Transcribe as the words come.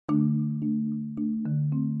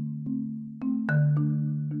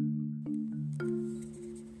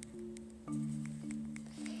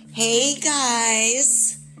Hey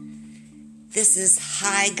guys, this is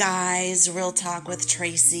Hi Guys, Real Talk with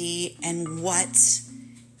Tracy, and what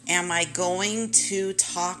am I going to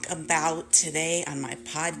talk about today on my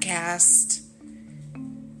podcast?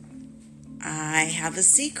 I have a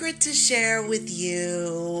secret to share with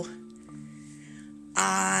you.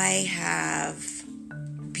 I have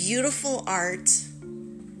beautiful art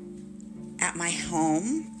at my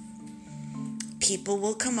home. People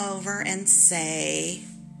will come over and say,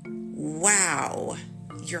 "Wow,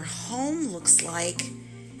 your home looks like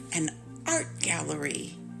an art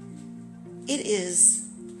gallery." It is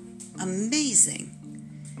amazing.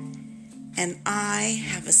 And I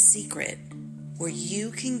have a secret where you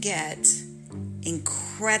can get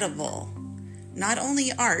incredible, not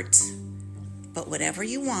only art, but whatever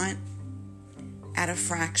you want at a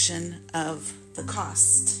fraction of the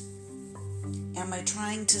cost. Am I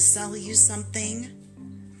trying to sell you something?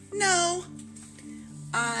 No.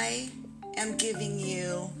 I am giving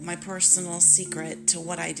you my personal secret to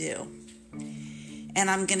what I do. And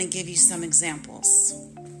I'm going to give you some examples.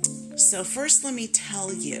 So first, let me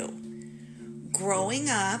tell you, growing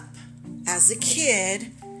up as a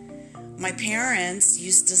kid, my parents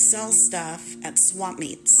used to sell stuff at swap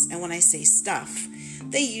meets. And when I say stuff,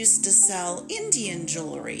 they used to sell Indian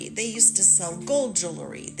jewelry. They used to sell gold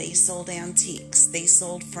jewelry. They sold antiques. They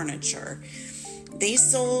sold furniture. They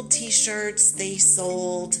sold t-shirts. They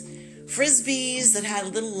sold Frisbees that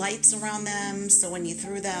had little lights around them. So when you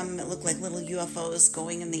threw them, it looked like little UFOs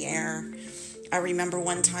going in the air. I remember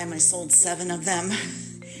one time I sold 7 of them.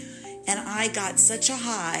 And I got such a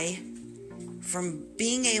high from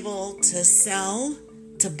being able to sell,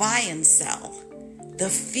 to buy and sell. The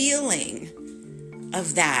feeling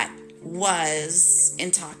of that was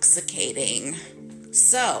intoxicating.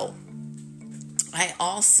 So I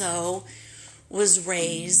also was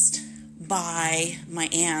raised by my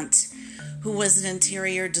aunt, who was an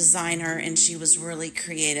interior designer, and she was really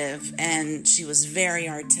creative and she was very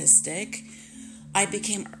artistic. I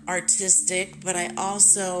became artistic, but I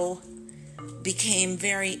also became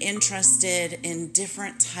very interested in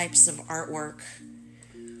different types of artwork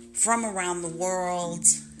from around the world.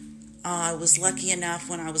 I was lucky enough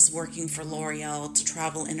when I was working for L'Oreal to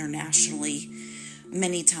travel internationally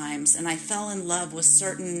many times, and I fell in love with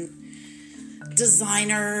certain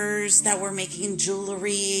designers that were making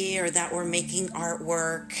jewelry or that were making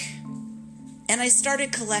artwork. And I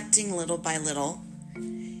started collecting little by little.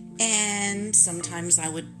 And sometimes I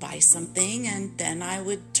would buy something and then I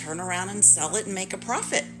would turn around and sell it and make a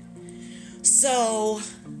profit. So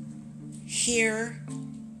here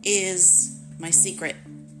is my secret.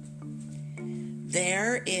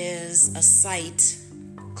 There is a site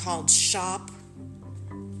called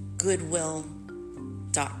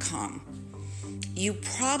shopgoodwill.com. You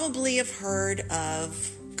probably have heard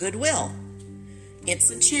of Goodwill. It's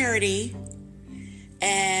a charity,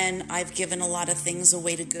 and I've given a lot of things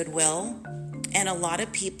away to Goodwill. And a lot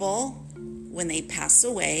of people, when they pass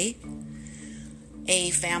away, a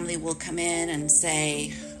family will come in and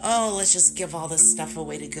say, "Oh, let's just give all this stuff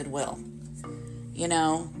away to Goodwill." You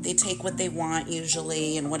know, they take what they want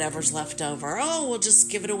usually, and whatever's left over, "Oh, we'll just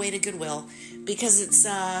give it away to Goodwill," because it's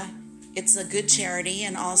a good charity,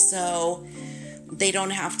 and also they don't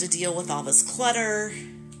have to deal with all this clutter.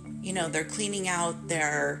 You know, they're cleaning out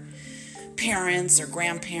their parents or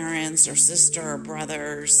grandparents or sister or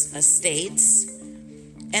brother's estates.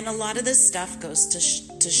 And a lot of this stuff goes to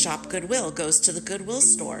Shop Goodwill, goes to the Goodwill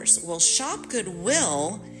stores. Well, Shop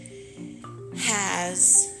Goodwill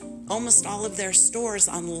has almost all of their stores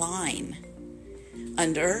online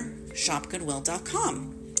under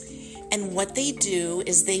shopgoodwill.com. And what they do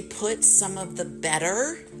is they put some of the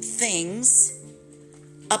better things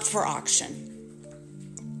up for auction.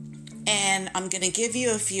 And I'm going to give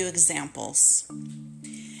you a few examples.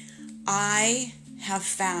 I have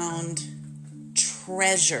found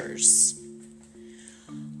treasures.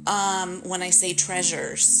 When I say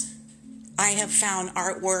treasures, I have found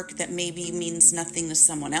artwork that maybe means nothing to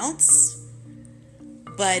someone else,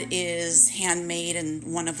 but is handmade and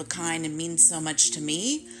one of a kind and means so much to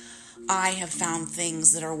me. I have found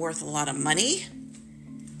things that are worth a lot of money,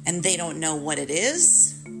 and they don't know what it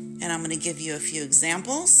is. And I'm going to give you a few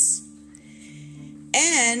examples.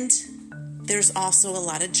 And there's also a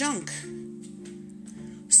lot of junk.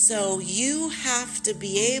 So you have to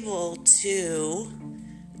be able to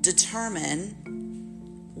determine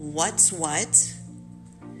what's what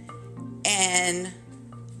and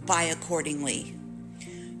buy accordingly.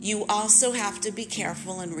 You also have to be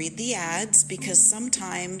careful and read the ads, because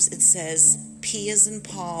sometimes it says P as in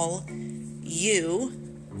Paul, U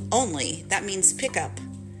only. That means pickup.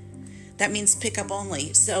 That means pickup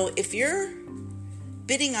only. So if you're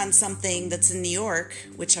bidding on something that's in New York,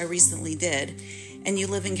 which I recently did, and you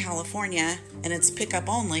live in California and it's pickup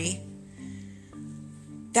only,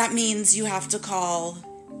 that means you have to call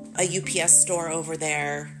a UPS store over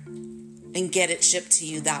there and get it shipped to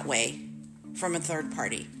you that way from a third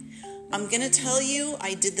party. I'm going to tell you,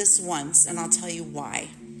 I did this once, and I'll tell you why.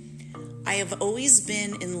 I have always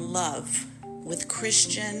been in love with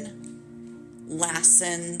Christian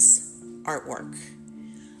Lassen's artwork.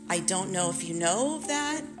 I don't know if you know of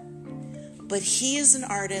that, but he is an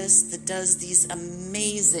artist that does these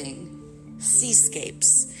amazing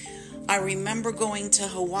seascapes. I remember going to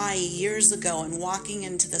Hawaii years ago and walking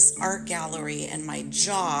into this art gallery and my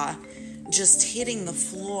jaw just hitting the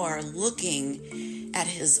floor looking at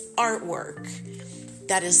his artwork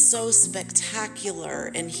that is so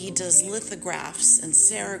spectacular. And he does lithographs and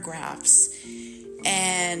serigraphs,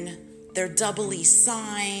 and they're doubly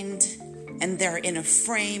signed, and they're in a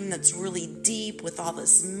frame that's really deep with all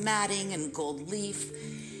this matting and gold leaf.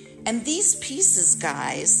 And these pieces,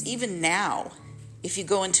 guys, even now, if you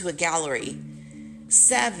go into a gallery,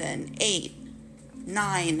 $7,000, $8,000,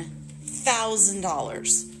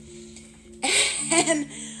 $9,000. And,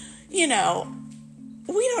 you know,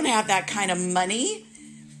 we don't have that kind of money.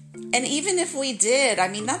 And even if we did, I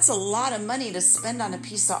mean, that's a lot of money to spend on a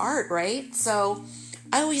piece of art, right? So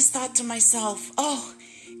I always thought to myself, oh,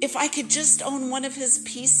 if I could just own one of his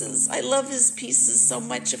pieces. I love his pieces so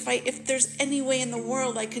much. If there's any way in the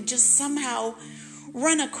world I could just somehow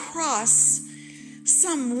run across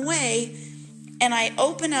some way, and I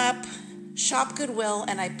open up Shop Goodwill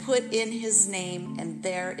and I put in his name, and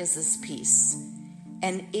there is this piece.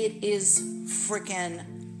 And it is freaking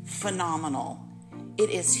phenomenal. It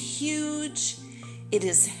is huge. It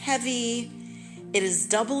is heavy. It is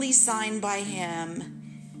doubly signed by him.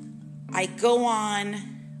 I go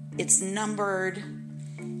on. It's numbered.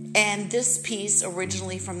 And this piece,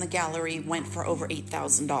 originally from the gallery, went for over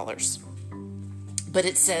 $8,000. But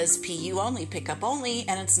it says PU only, pickup only,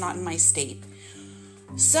 and it's not in my state.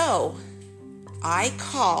 So I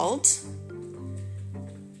called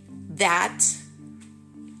that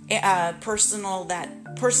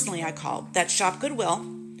personally I called that Shop Goodwill,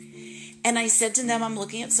 and I said to them, I'm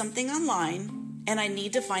looking at something online and I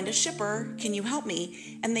need to find a shipper. Can you help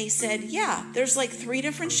me? And they said, yeah, there's like 3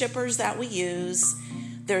 different shippers that we use.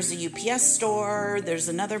 There's a UPS store, there's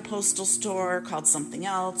another postal store called something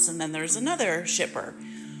else, and then there's another shipper.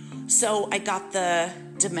 So I got the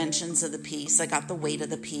dimensions of the piece, I got the weight of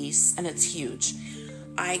the piece, and it's huge.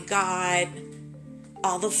 I got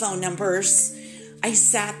all the phone numbers. I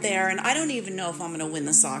sat there, and I don't even know if I'm going to win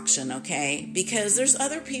this auction, okay? Because there's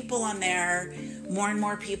other people on there, more and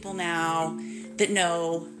more people now, that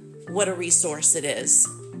know what a resource it is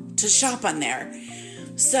to shop on there.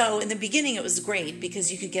 So in the beginning, it was great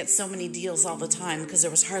because you could get so many deals all the time because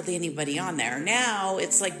there was hardly anybody on there. Now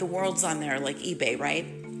it's like the world's on there, like eBay, right?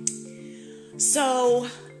 So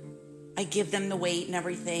I give them the weight and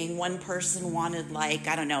everything. One person wanted like,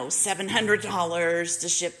 I don't know, $700 to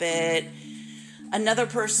ship it. Another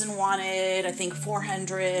person wanted, I think,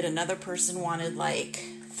 $400. Another person wanted like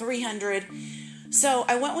 $300. So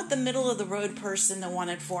I went with the middle of the road person that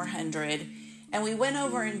wanted $400. And we went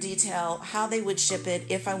over in detail how they would ship it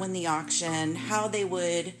if I win the auction, how they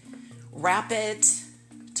would wrap it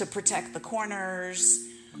to protect the corners.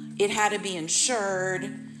 It had to be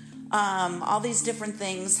insured. All these different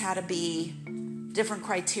things had to be, different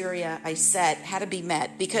criteria I set had to be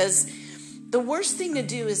met. Because the worst thing to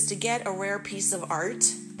do is to get a rare piece of art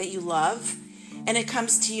that you love, and it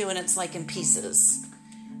comes to you and it's like in pieces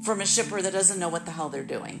from a shipper that doesn't know what the hell they're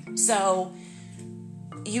doing. So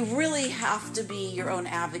you really have to be your own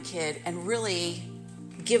advocate and really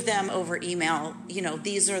give them over email, you know,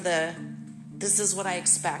 this is what I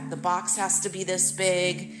expect. The box has to be this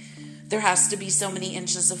big. There has to be so many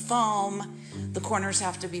inches of foam. The corners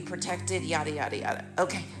have to be protected, yada, yada, yada.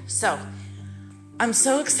 Okay, so I'm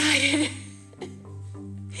so excited.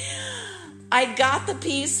 I got the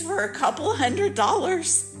piece for a couple $100.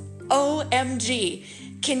 OMG.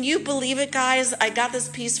 Can you believe it, guys? I got this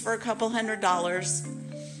piece for a couple $100.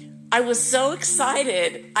 I was so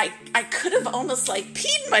excited. I could have almost like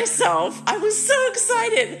peed myself. I was so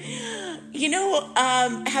excited. You know,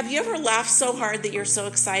 have you ever laughed so hard that you're so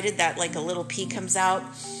excited that like a little pee comes out?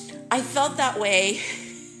 I felt that way,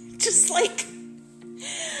 just like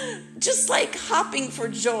hopping for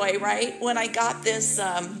joy, right? When I got this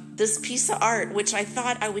piece of art, which I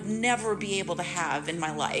thought I would never be able to have in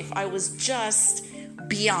my life. I was just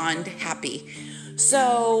beyond happy.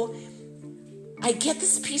 So I get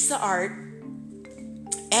this piece of art,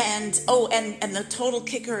 And and the total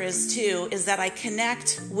kicker is that I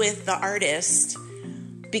connect with the artist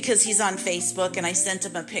because he's on Facebook, and I sent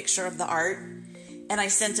him a picture of the art, and I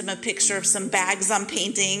sent him a picture of some bags I'm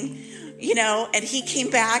painting, and he came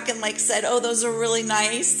back and said, "Oh, those are really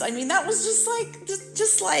nice." I mean, that was just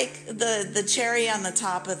like the cherry on the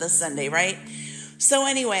top of the sundae, right? So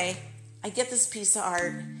anyway, I get this piece of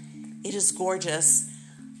art. It is gorgeous.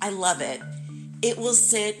 I love it. It will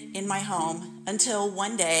sit in my home until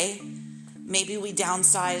one day, maybe we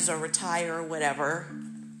downsize or retire or whatever,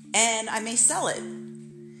 and I may sell it.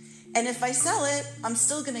 And if I sell it, I'm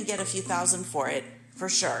still going to get a few thousand for it, for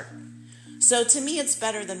sure. So to me, it's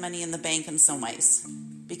better than money in the bank in some ways,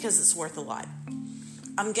 because it's worth a lot.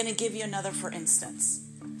 I'm going to give you another for instance.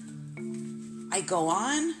 I go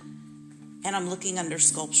on, and I'm looking under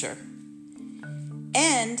sculpture.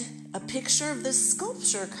 And a picture of this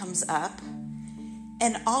sculpture comes up,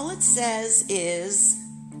 and all it says is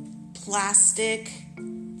plastic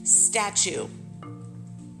statue.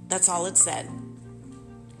 That's all it said.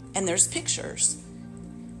 And there's pictures.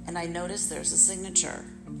 And I notice there's a signature.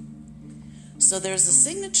 So there's a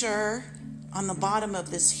signature on the bottom of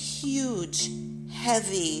this huge,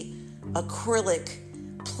 heavy, acrylic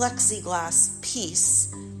plexiglass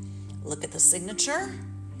piece. Look at the signature.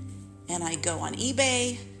 And I go on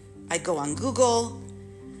eBay. I go on Google.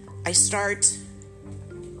 I start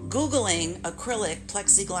Googling acrylic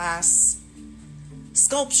plexiglass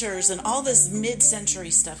sculptures, and all this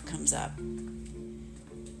mid-century stuff comes up.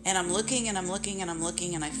 And I'm looking and I'm looking and I'm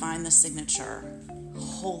looking, and I find the signature.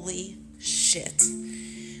 Holy shit.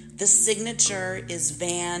 The signature is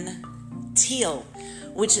Van Til,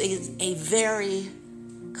 which is a very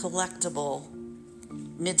collectible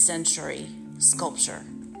mid-century sculpture.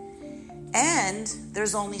 And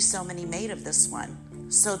there's only so many made of this one.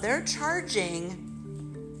 So they're charging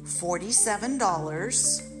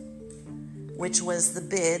 $47, which was the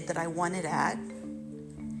bid that I won it at.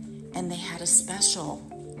 And they had a special.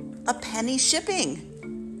 A penny shipping.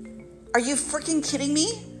 Are you freaking kidding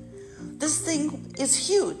me? This thing is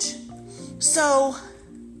huge. So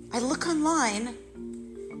I look online,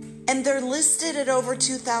 and they're listed at over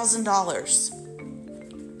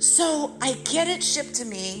 $2,000. So I get it shipped to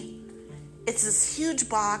me. It's this huge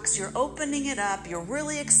box. You're opening it up. You're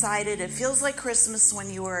really excited. It feels like Christmas when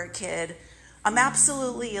you were a kid. I'm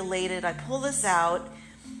absolutely elated. I pull this out.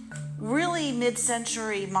 Really,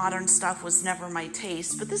 mid-century modern stuff was never my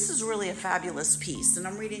taste, but this is really a fabulous piece. And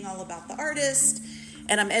I'm reading all about the artist,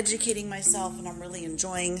 and I'm educating myself, and I'm really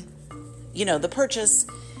enjoying, the purchase.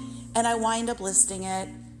 And I wind up listing it.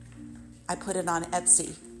 I put it on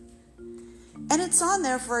Etsy. And it's on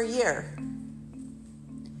there for a year.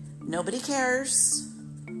 Nobody cares.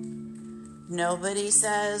 Nobody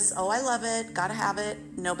says, "Oh, I love it, gotta have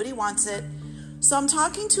it." Nobody wants it. So I'm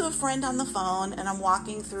talking to a friend on the phone, and I'm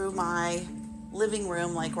walking through my living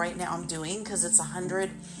room like right now I'm doing, because it's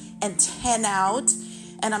 110 out,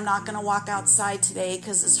 and I'm not going to walk outside today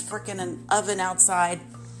because it's freaking an oven outside.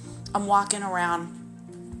 I'm walking around,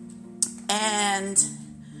 and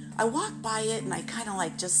I walk by it, and I kind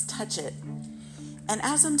of just touch it. And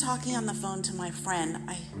as I'm talking on the phone to my friend,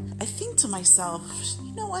 I think to myself,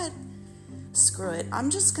 you know what? Screw it. I'm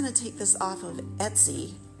just going to take this off of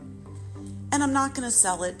Etsy, and I'm not going to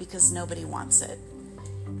sell it because nobody wants it.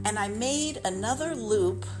 And I made another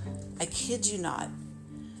loop, I kid you not,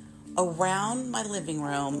 around my living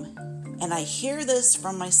room, and I hear this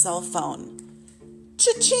from my cell phone.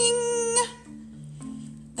 Cha-ching!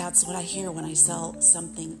 That's what I hear when I sell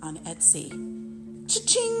something on Etsy.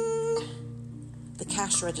 Cha-ching! The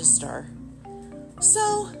cash register.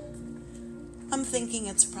 So I'm thinking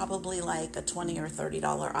it's probably like a $20 or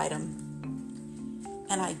 $30 item.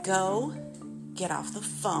 And I go get off the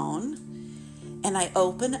phone, and I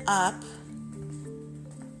open up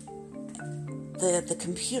the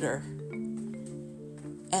computer,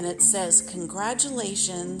 and it says,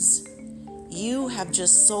 "Congratulations, you have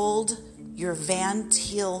just sold your Van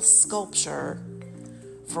Til sculpture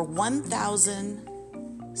for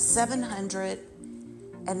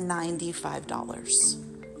 $1,795.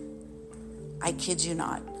 I kid you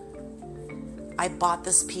not. I bought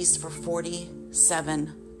this piece for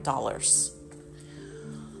 $47.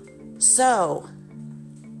 So,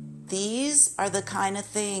 these are the kind of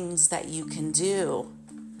things that you can do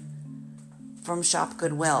from Shop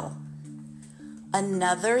Goodwill.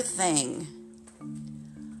 Another thing,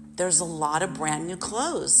 there's a lot of brand new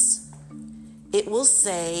clothes. It will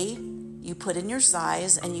say, you put in your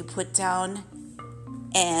size and you put down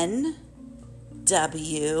NWT,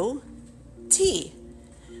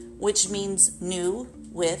 which means new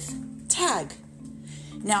with tag.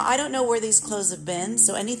 Now, I don't know where these clothes have been,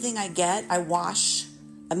 so anything I get, I wash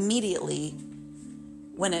immediately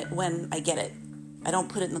when I get it. I don't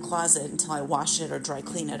put it in the closet until I wash it or dry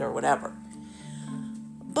clean it or whatever.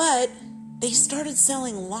 But they started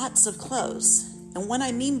selling lots of clothes. And what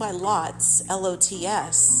I mean by lots,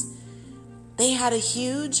 L-O-T-S, they had a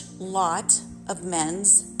huge lot of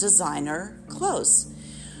men's designer clothes.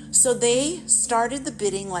 So they started the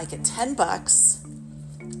bidding like at $10,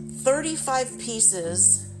 35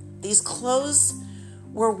 pieces. These clothes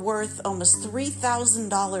were worth almost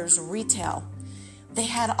 $3,000 retail. They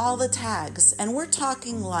had all the tags, and we're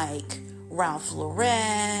talking like Ralph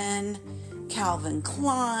Lauren, Calvin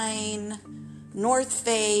Klein, North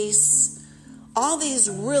Face, all these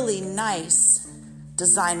really nice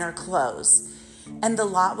designer clothes. And the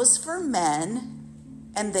lot was for men,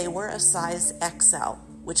 and they were a size XL,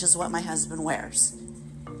 which is what my husband wears.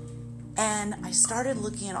 And I started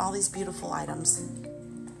looking at all these beautiful items,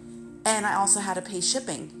 and I also had to pay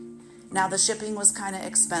shipping. Now, the shipping was kind of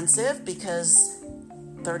expensive because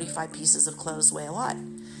 35 pieces of clothes weigh a lot.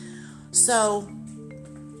 So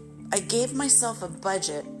I gave myself a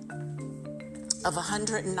budget of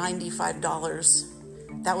 $195.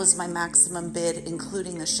 That was my maximum bid,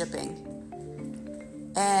 including the shipping.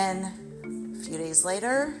 And a few days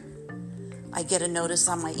later, I get a notice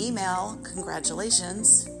on my email,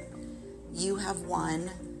 congratulations, you have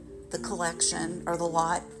won the collection or the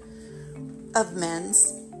lot of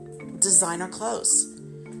men's designer clothes.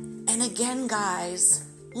 And again, guys,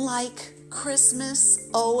 like Christmas,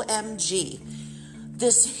 OMG,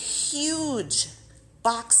 this huge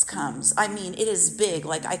box comes. I mean, it is big.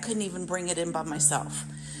 Like, I couldn't even bring it in by myself.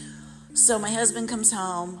 So my husband comes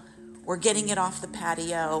home. We're getting it off the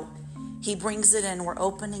patio. He brings it in. We're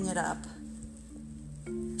opening it up.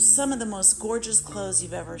 Some of the most gorgeous clothes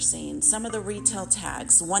you've ever seen. Some of the retail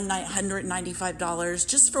tags, one night $195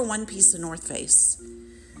 just for one piece of North Face.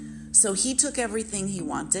 So he took everything he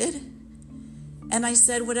wanted. And I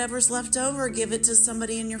said, whatever's left over, give it to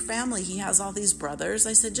somebody in your family. He has all these brothers.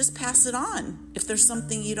 I said, just pass it on if there's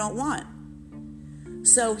something you don't want.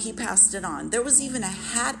 So he passed it on. There was even a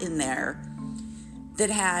hat in there that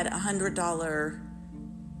had $100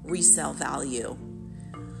 resale value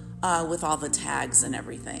with all the tags and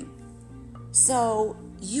everything. So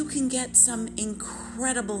you can get some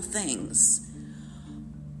incredible things.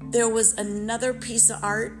 There was another piece of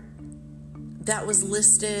art that was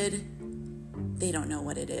listed, they don't know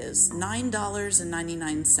what it is,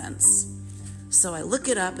 $9.99. So I look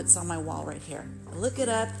it up. It's on my wall right here. I look it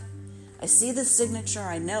up. I see the signature.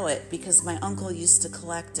 I know it because my uncle used to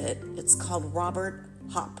collect it. It's called Robert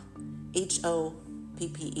Hoppe,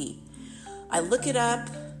 H-O-P-P-E. I look it up,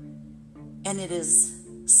 and it is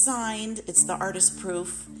signed. It's the artist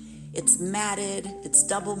proof. It's matted. It's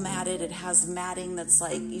double matted. It has matting that's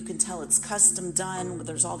like, you can tell it's custom done.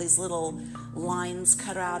 There's all these little lines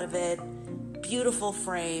cut out of it. Beautiful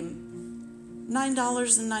frame.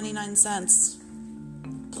 $9.99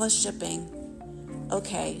 plus shipping.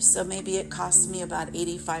 Okay, so maybe it cost me about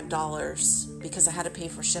 $85 because I had to pay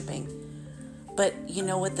for shipping. But you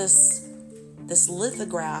know what, this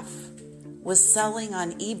lithograph was selling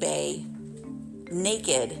on eBay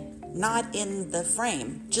naked, not in the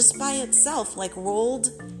frame, just by itself, like rolled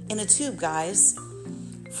in a tube, guys,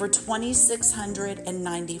 for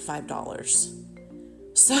 $2,695.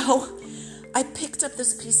 So I picked up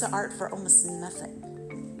this piece of art for almost nothing.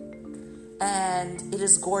 And it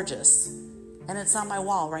is gorgeous. And it's on my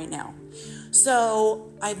wall right now.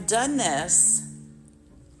 So I've done this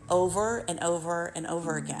over and over and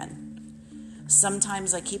over again.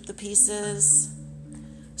 Sometimes I keep the pieces.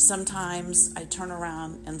 Sometimes I turn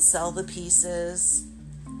around and sell the pieces.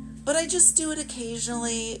 But I just do it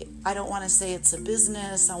occasionally. I don't want to say it's a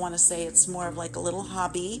business. I want to say it's more of like a little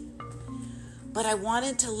hobby. But I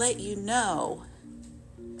wanted to let you know,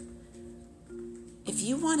 if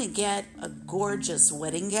you want to get a gorgeous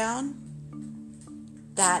wedding gown,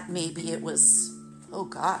 that maybe it was,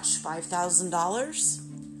 $5,000,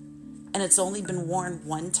 and it's only been worn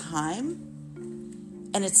one time,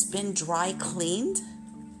 and it's been dry cleaned,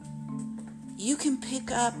 you can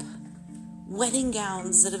pick up wedding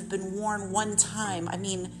gowns that have been worn one time. I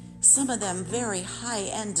mean, some of them very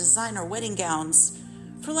high-end designer wedding gowns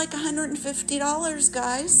for like $150,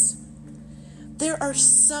 guys. There are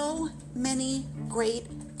so many great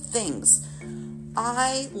things.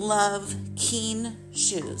 I love Keen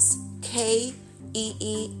shoes,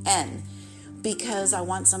 K-E-E-N, because I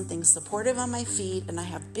want something supportive on my feet, and I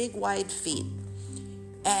have big, wide feet.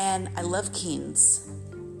 And I love Keens,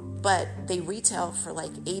 but they retail for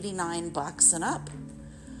like $89 and up.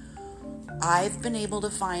 I've been able to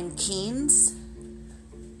find Keens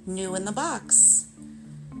new in the box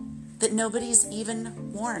that nobody's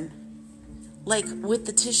even worn. Like with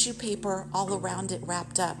the tissue paper all around it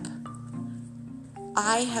wrapped up.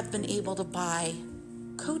 I have been able to buy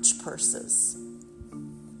Coach purses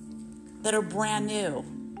that are brand new.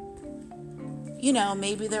 You know,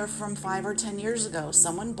 maybe they're from 5 or 10 years ago.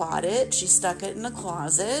 Someone bought it. She stuck it in a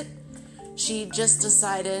closet. She just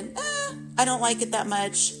decided, I don't like it that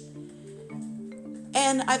much.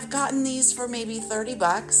 And I've gotten these for maybe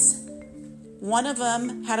 $30. One of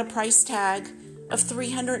them had a price tag of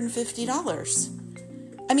 $350.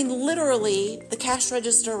 I mean, literally, the cash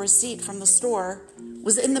register receipt from the store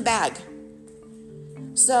was in the bag.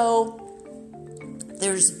 So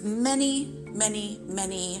there's many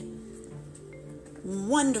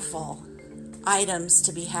wonderful items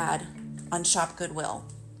to be had on Shop Goodwill.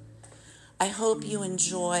 I hope you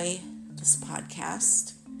enjoy this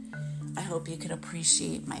podcast. I hope you can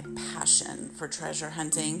appreciate my passion for treasure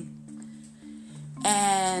hunting.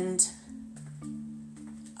 And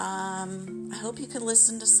I hope you can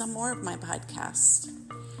listen to some more of my podcast.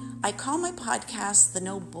 I call my podcast the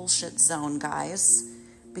No Bullshit Zone, guys,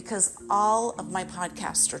 because all of my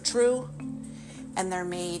podcasts are true, and they're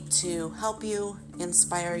made to help you,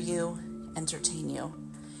 inspire you, entertain you.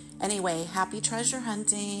 Anyway, happy treasure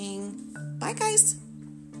hunting. Bye, guys.